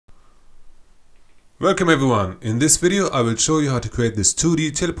Welcome everyone. In this video I will show you how to create this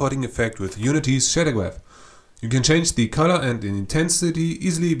 2D teleporting effect with Unity's Shadergraph. You can change the color and intensity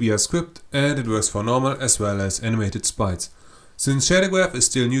easily via script, and it works for normal as well as animated sprites. Since Shadergraph is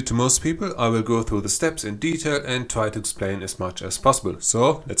still new to most people, I will go through the steps in detail and try to explain as much as possible.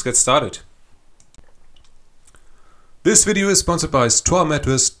 So let's get started. This video is sponsored by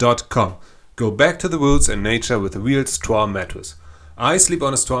strawmattress.com. Go back to the roots and nature with a real straw mattress. I sleep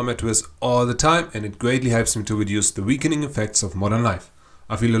on a straw mattress all the time, and it greatly helps me to reduce the weakening effects of modern life.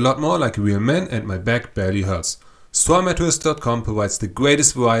 I feel a lot more like a real man and my back barely hurts. Strawmattress.com provides the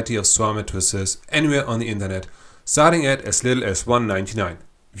greatest variety of straw mattresses anywhere on the internet, starting at as little as $1.99.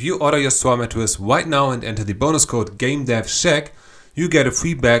 If you order your straw mattress right now and enter the bonus code GameDevShack, you get a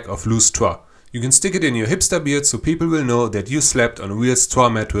free bag of loose straw. You can stick it in your hipster beard so people will know that you slept on a real straw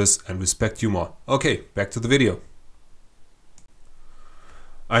mattress and respect you more. Okay, back to the video.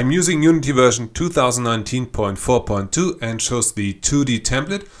 I'm using Unity version 2019.4.2 and chose the 2D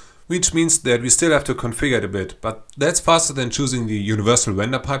template, which means that we still have to configure it a bit, but that's faster than choosing the universal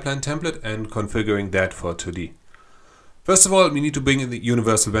render pipeline template and configuring that for 2D. First of all, we need to bring in the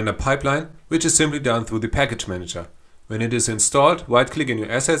universal render pipeline, which is simply done through the package manager. When it is installed, right-click in your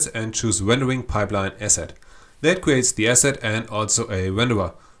assets and choose Rendering Pipeline Asset. That creates the asset and also a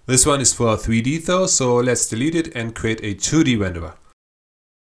renderer. This one is for 3D though, so let's delete it and create a 2D renderer.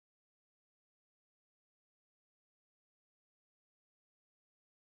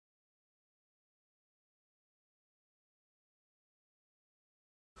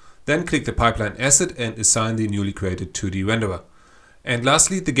 Then click the pipeline asset and assign the newly created 2D renderer. And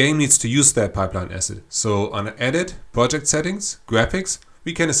lastly, the game needs to use that pipeline asset. So under Edit, Project Settings, Graphics,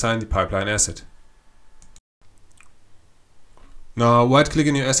 we can assign the pipeline asset. Now right click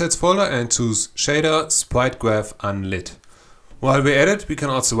in your assets folder and choose Shader Sprite Graph Unlit. While we're at it, we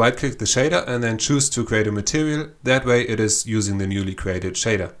can also right click the shader and then choose to create a material. That way it is using the newly created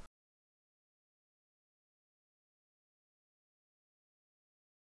shader.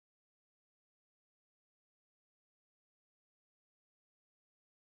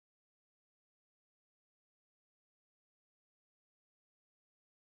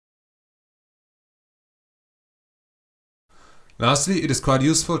 Lastly, it is quite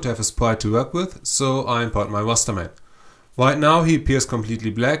useful to have a sprite to work with, so I import my rasterman. Right now he appears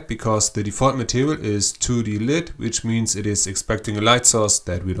completely black because the default material is 2D lit, which means it is expecting a light source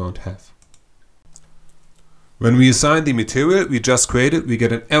that we don't have. When we assign the material we just created, we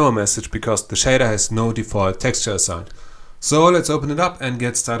get an error message because the shader has no default texture assigned. So let's open it up and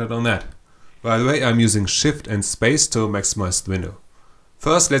get started on that. By the way, I'm using Shift and Space to maximize the window.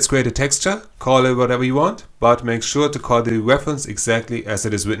 First, let's create a texture, call it whatever you want, but make sure to call the reference exactly as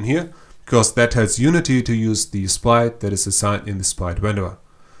it is written here, because that tells Unity to use the sprite that is assigned in the sprite renderer.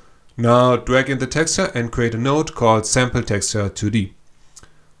 Now drag in the texture and create a node called Sample Texture 2D.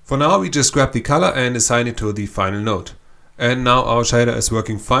 For now we just grab the color and assign it to the final node. And now our shader is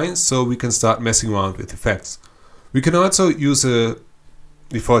working fine, so we can start messing around with effects. We can also use a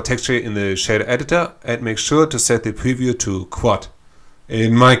default texture in the shader editor and make sure to set the preview to quad.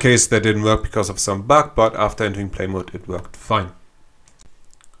 In my case that didn't work because of some bug, but after entering play mode it worked fine.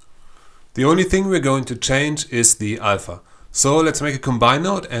 The only thing we're going to change is the alpha. So let's make a combine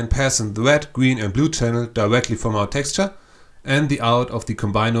node and pass in the red, green and blue channel directly from our texture and the out of the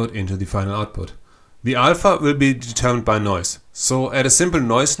combine node into the final output. The alpha will be determined by noise. So add a simple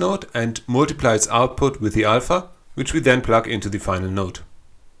noise node and multiply its output with the alpha, which we then plug into the final node.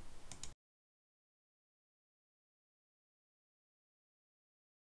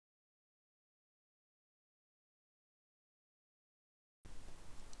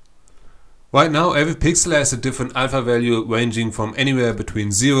 Right now every pixel has a different alpha value ranging from anywhere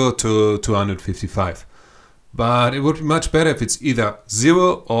between 0 to 255. But it would be much better if it's either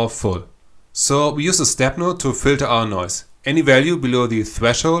 0 or full. So we use a step node to filter our noise. Any value below the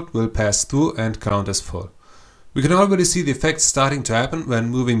threshold will pass through and count as full. We can already see the effect starting to happen when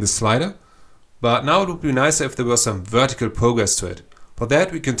moving the slider, but now it would be nicer if there was some vertical progress to it. For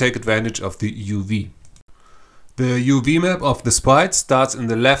that we can take advantage of the UV. The UV map of the sprite starts in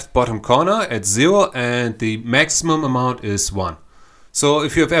the left bottom corner at 0 and the maximum amount is 1. So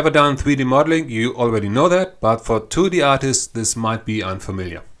if you have ever done 3D modeling you already know that, but for 2D artists this might be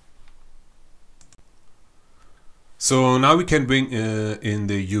unfamiliar. So now we can bring in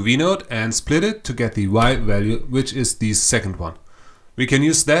the UV node and split it to get the Y value, which is the second one. We can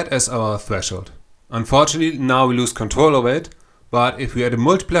use that as our threshold. Unfortunately now we lose control over it, but if we add a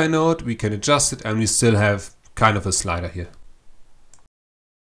multiply node we can adjust it and we still have kind of a slider here.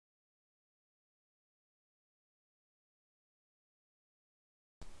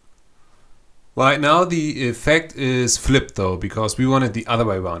 Right now the effect is flipped though, because we want it the other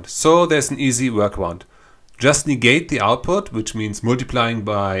way around. So there's an easy workaround. Just negate the output, which means multiplying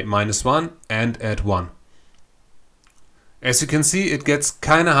by -1 and add 1. As you can see, it gets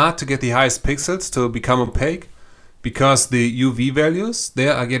kinda hard to get the highest pixels to become opaque, because the UV values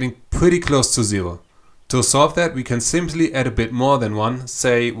there are getting pretty close to 0. To solve that, we can simply add a bit more than 1,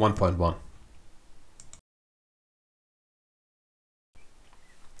 say 1.1.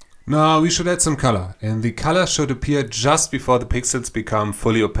 Now we should add some color, and the color should appear just before the pixels become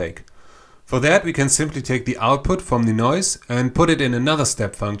fully opaque. For that we can simply take the output from the noise and put it in another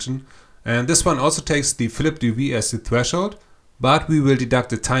step function, and this one also takes the flipped UV as the threshold, but we will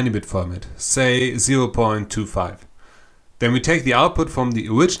deduct a tiny bit from it, say 0.25. Then we take the output from the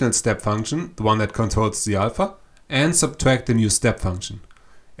original step function, the one that controls the alpha, and subtract the new step function.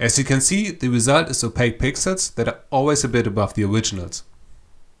 As you can see, the result is opaque pixels that are always a bit above the originals.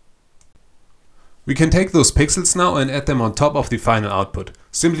 We can take those pixels now and add them on top of the final output,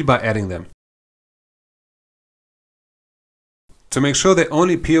 simply by adding them. To make sure they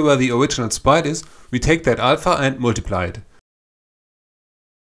only appear where the original sprite is, we take that alpha and multiply it.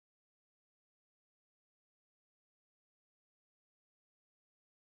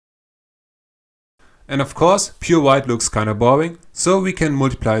 And of course, pure white looks kinda boring, so we can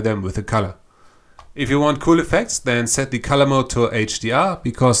multiply them with a color. If you want cool effects, then set the color mode to HDR,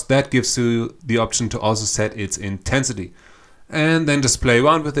 because that gives you the option to also set its intensity. And then just play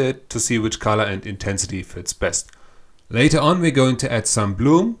around with it to see which color and intensity fits best. Later on we're going to add some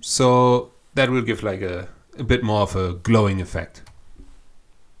bloom, so that will give like a bit more of a glowing effect.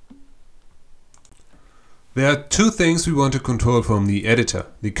 There are two things we want to control from the editor,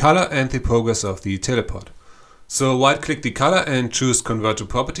 the color and the progress of the teleport. So right click the color and choose convert to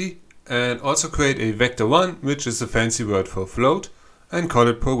property, and also create a vector1, which is a fancy word for float, and call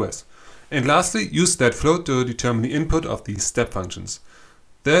it progress. And lastly, use that float to determine the input of these step functions.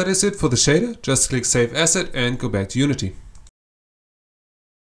 That is it for the shader. Just click Save Asset and go back to Unity.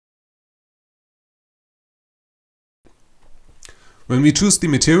 When we choose the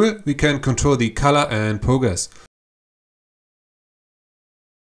material, we can control the color and progress.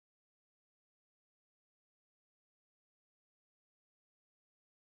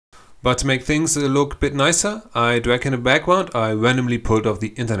 But to make things look a bit nicer, I drag in a background I randomly pulled off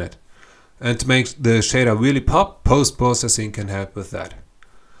the internet. And to make the shader really pop, post-processing can help with that.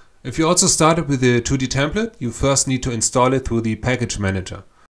 If you also started with a 2D template, you first need to install it through the package manager.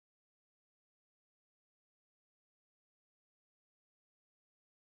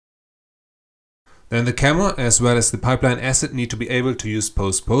 Then the camera as well as the pipeline asset need to be able to use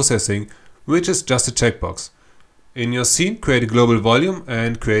post-processing, which is just a checkbox. In your scene, create a global volume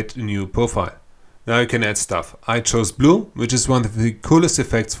and create a new profile. Now you can add stuff. I chose bloom, which is one of the coolest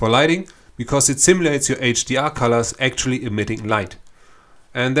effects for lighting, because it simulates your HDR colors actually emitting light.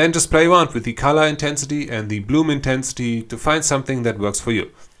 And then just play around with the color intensity and the bloom intensity to find something that works for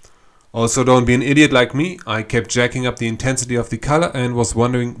you. Also, don't be an idiot like me. I kept jacking up the intensity of the color and was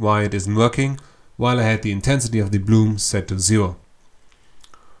wondering why it isn't working, while I had the intensity of the bloom set to 0.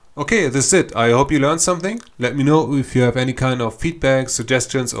 Okay, this is it. I hope you learned something. Let me know if you have any kind of feedback,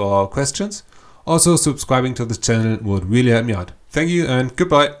 suggestions or questions. Also, subscribing to this channel would really help me out. Thank you and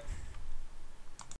goodbye.